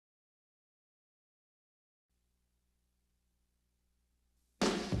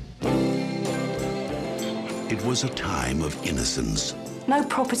It was a time of innocence. No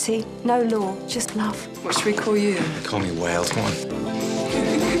property, no law, just love. What should we call you? Call me Wales, come on.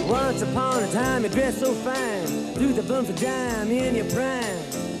 Once upon a time, you dressed so fine, threw the bumps of dime in your prime.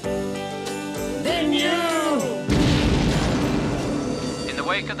 Then you! In the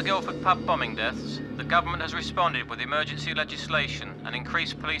wake of the Guildford pub bombing deaths, the government has responded with emergency legislation and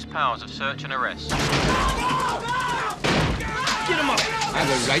increased police powers of search and arrest. Get him up! I have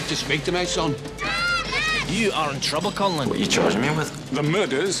a right to speak to my son. You are in trouble, Conlon. What are you charging me with? The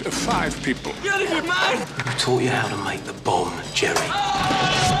murders of 5 people. You're a good man! Who taught you how to make the bomb, Gerry?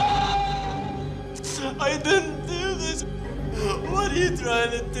 I didn't do this. What are you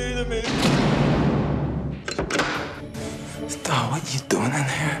trying to do to me? Star, what are you doing in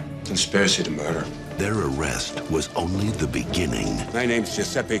here? Conspiracy to murder. Their arrest was only the beginning. My name's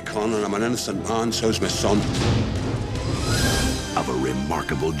Giuseppe Conlon. I'm an innocent man, so's my son. Of a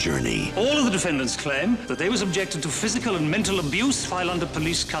remarkable journey. All of the defendants claim that they were subjected to physical and mental abuse while under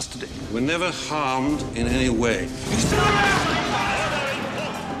police custody. We're never harmed in any way.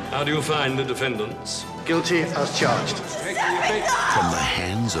 How do you find the defendants? Guilty as charged. From the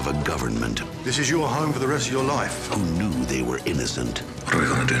hands of a government. This is your home for the rest of your life. Who knew they were innocent. What are we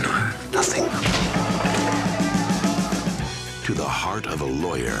going to do now? Nothing. To the heart of a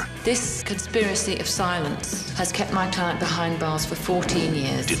lawyer. This conspiracy of silence has kept my client behind bars for 14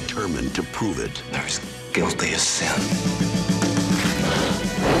 years. Determined to prove it. They're as guilty as sin.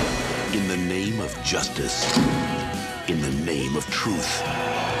 In the name of justice. In the name of truth.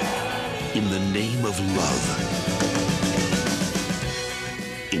 In the name of love.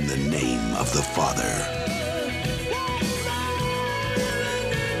 In the name of the Father.